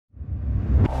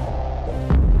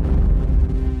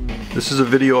This is a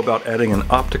video about adding an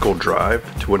optical drive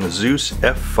to an ASUS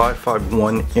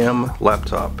F551M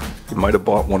laptop. You might have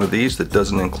bought one of these that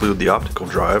doesn't include the optical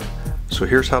drive, so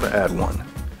here's how to add one.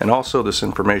 And also this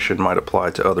information might apply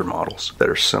to other models that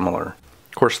are similar.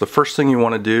 Of course, the first thing you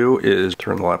want to do is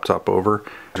turn the laptop over,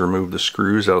 remove the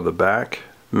screws out of the back.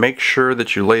 Make sure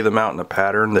that you lay them out in a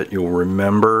pattern that you'll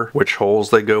remember which holes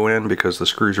they go in, because the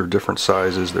screws are different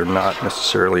sizes. They're not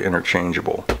necessarily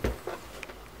interchangeable.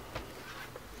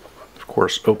 Of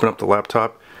course, open up the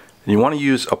laptop. And you want to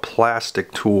use a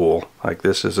plastic tool. Like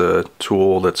this is a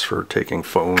tool that's for taking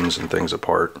phones and things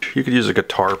apart. You could use a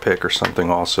guitar pick or something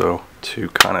also to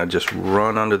kind of just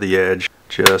run under the edge.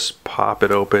 Just pop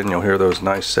it open. You'll hear those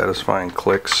nice satisfying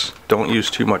clicks. Don't use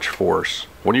too much force.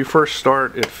 When you first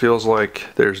start, it feels like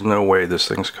there's no way this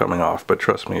thing's coming off, but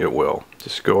trust me, it will.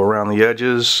 Just go around the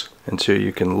edges until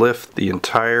you can lift the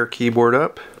entire keyboard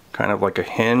up, kind of like a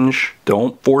hinge.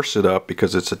 Don't force it up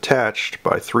because it's attached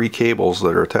by 3 cables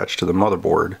that are attached to the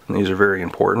motherboard. And these are very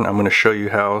important. I'm going to show you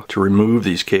how to remove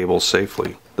these cables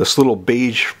safely. This little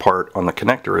beige part on the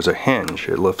connector is a hinge.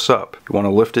 It lifts up. You want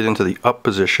to lift it into the up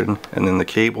position and then the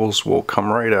cables will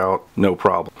come right out, no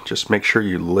problem. Just make sure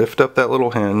you lift up that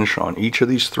little hinge on each of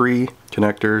these 3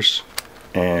 connectors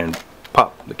and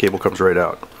pop, the cable comes right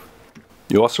out.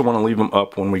 You also want to leave them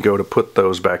up when we go to put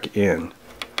those back in.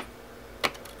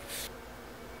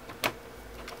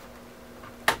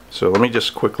 So let me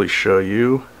just quickly show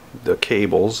you the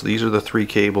cables. These are the 3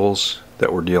 cables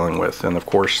that we're dealing with, and of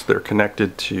course they're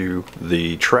connected to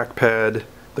the trackpad,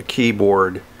 the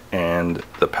keyboard, and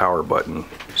the power button.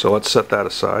 So let's set that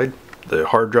aside. The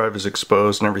hard drive is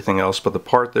exposed and everything else, but the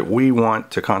part that we want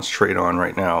to concentrate on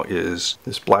right now is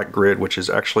this black grid, which is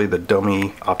actually the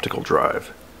dummy optical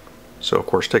drive. So of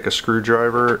course take a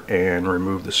screwdriver and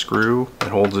remove the screw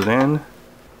that holds it in.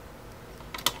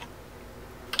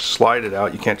 Slide it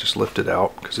out. You can't just lift it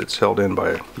out because it's held in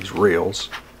by these rails.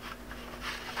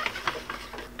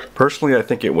 Personally, I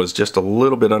think it was just a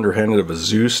little bit underhanded of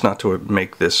ASUS not to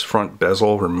make this front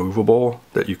bezel removable,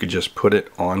 that you could just put it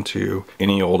onto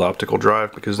any old optical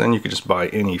drive, because then you could just buy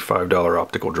any $5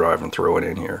 optical drive and throw it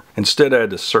in here. Instead, I had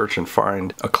to search and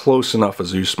find a close enough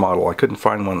ASUS model. I couldn't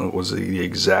find one that was the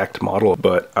exact model,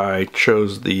 but I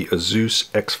chose the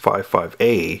ASUS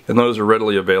X551M, and those are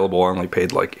readily available. I only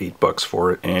paid like $8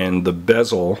 for it, and the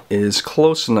bezel is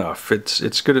close enough.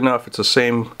 It's good enough. It's the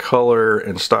same color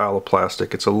and style of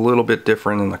plastic. It's a little bit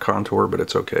different in the contour, but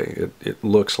it's okay. It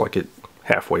looks like it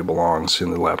halfway belongs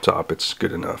in the laptop. It's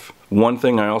good enough. One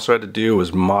thing I also had to do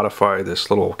was modify this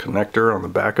little connector on the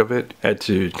back of it. I had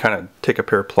to kind of take a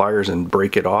pair of pliers and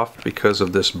break it off because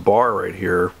of this bar right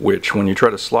here, which when you try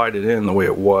to slide it in the way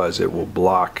it was, it will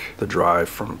block the drive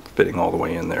from fitting all the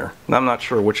way in there. And I'm not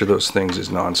sure which of those things is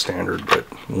non-standard, but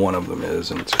one of them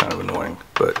is, and it's kind of annoying,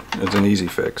 but it's an easy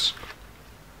fix.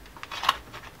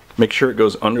 Make sure it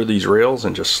goes under these rails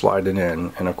and just slide it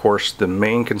in. And of course the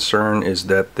main concern is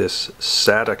that this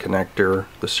SATA connector,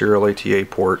 the serial ATA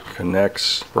port,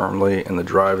 connects firmly and the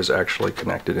drive is actually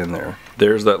connected in there.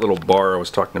 There's that little bar I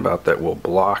was talking about that will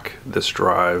block this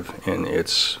drive in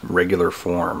its regular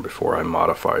form before I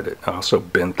modified it. I also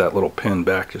bent that little pin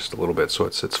back just a little bit so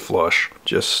it sits flush.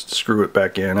 Just screw it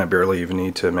back in. I barely even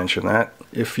need to mention that.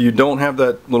 If you don't have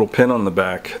that little pin on the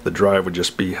back, the drive would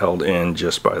just be held in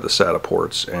just by the SATA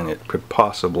ports and it could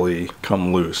possibly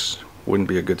come loose. Wouldn't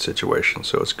be a good situation,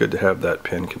 so it's good to have that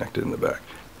pin connected in the back.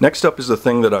 Next up is the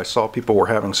thing that I saw people were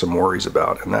having some worries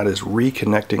about, and that is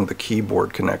reconnecting the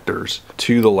keyboard connectors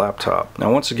to the laptop.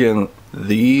 Now once again,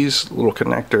 these little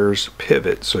connectors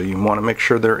pivot, so you want to make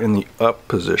sure they're in the up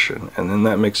position, and then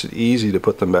that makes it easy to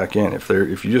put them back in. If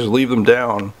you just leave them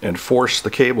down and force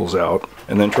the cables out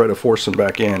and then try to force them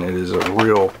back in, it is a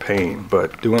real pain.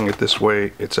 But doing it this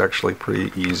way, it's actually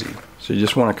pretty easy. So you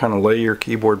just want to kind of lay your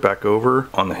keyboard back over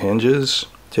on the hinges.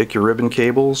 Take your ribbon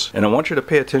cables, and I want you to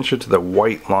pay attention to the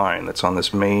white line that's on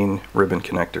this main ribbon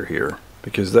connector here,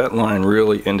 because that line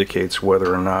really indicates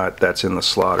whether or not that's in the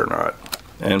slot or not.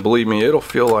 And believe me, it'll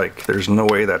feel like there's no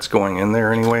way that's going in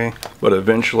there anyway, but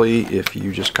eventually if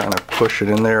you just kind of push it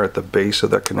in there at the base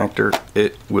of that connector,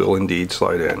 it will indeed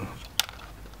slide in.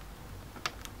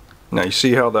 Now you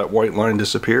see how that white line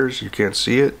disappears? You can't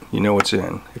see it, you know it's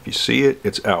in. If you see it,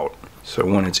 it's out. So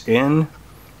when it's in,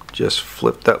 just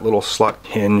flip that little slot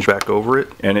hinge back over it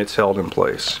and it's held in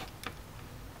place.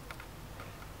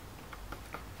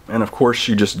 And of course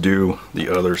you just do the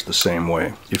others the same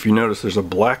way. If you notice, there's a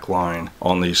black line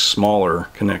on these smaller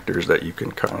connectors that you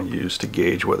can kind of use to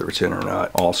gauge whether it's in or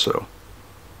not also.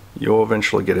 You'll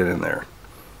eventually get it in there.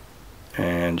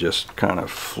 And just kind of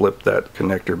flip that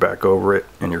connector back over it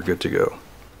and you're good to go.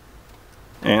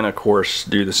 And of course,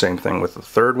 do the same thing with the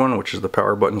third one, which is the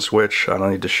power button switch. I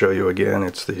don't need to show you again,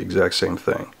 it's the exact same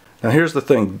thing. Now here's the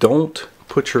thing, don't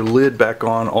put your lid back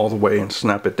on all the way and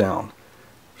snap it down.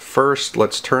 First,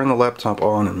 let's turn the laptop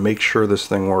on and make sure this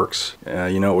thing works.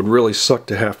 You know, it would really suck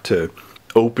to have to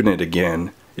open it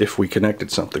again if we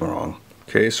connected something wrong.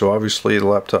 Okay, so obviously the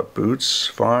laptop boots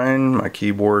fine, my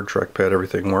keyboard, trackpad,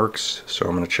 everything works. So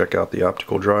I'm going to check out the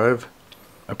optical drive.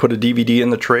 I put a DVD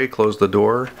in the tray, closed the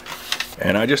door.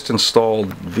 And I just installed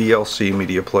VLC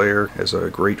Media Player as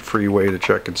a great free way to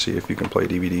check and see if you can play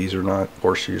DVDs or not. Of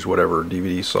course, use whatever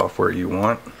DVD software you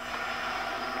want.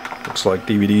 Looks like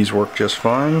DVDs work just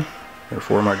fine,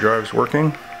 therefore my drive's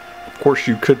working. Of course,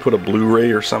 you could put a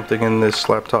Blu-ray or something in this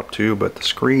laptop too, but the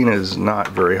screen is not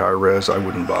very high res. I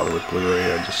wouldn't bother with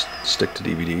Blu-ray, I just stick to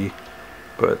DVD,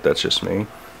 but that's just me.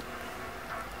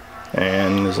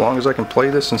 And as long as I can play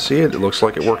this and see it, it looks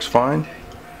like it works fine.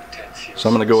 So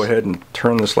I'm going to go ahead and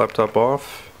turn this laptop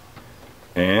off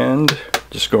and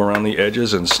just go around the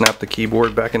edges and snap the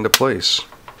keyboard back into place.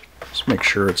 Just make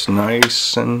sure it's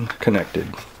nice and connected.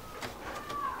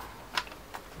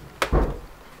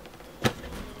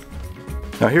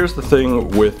 Now here's the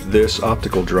thing with this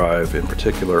optical drive in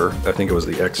particular. I think it was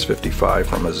the X55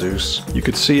 from ASUS. You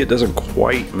could see it doesn't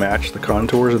quite match the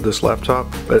contours of this laptop,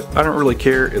 but I don't really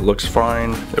care. It looks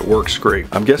fine. It works great.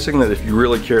 I'm guessing that if you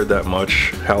really cared that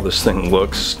much how this thing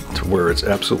looks to where it's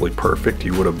absolutely perfect,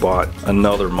 you would have bought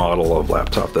another model of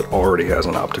laptop that already has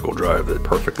an optical drive that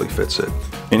perfectly fits it.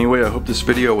 Anyway, I hope this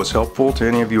video was helpful to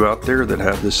any of you out there that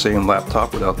have this same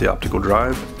laptop without the optical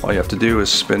drive. All you have to do is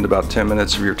spend about 10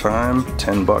 minutes of your time,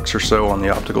 $10 or so on the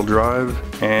optical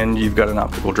drive, and you've got an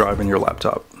optical drive in your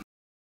laptop.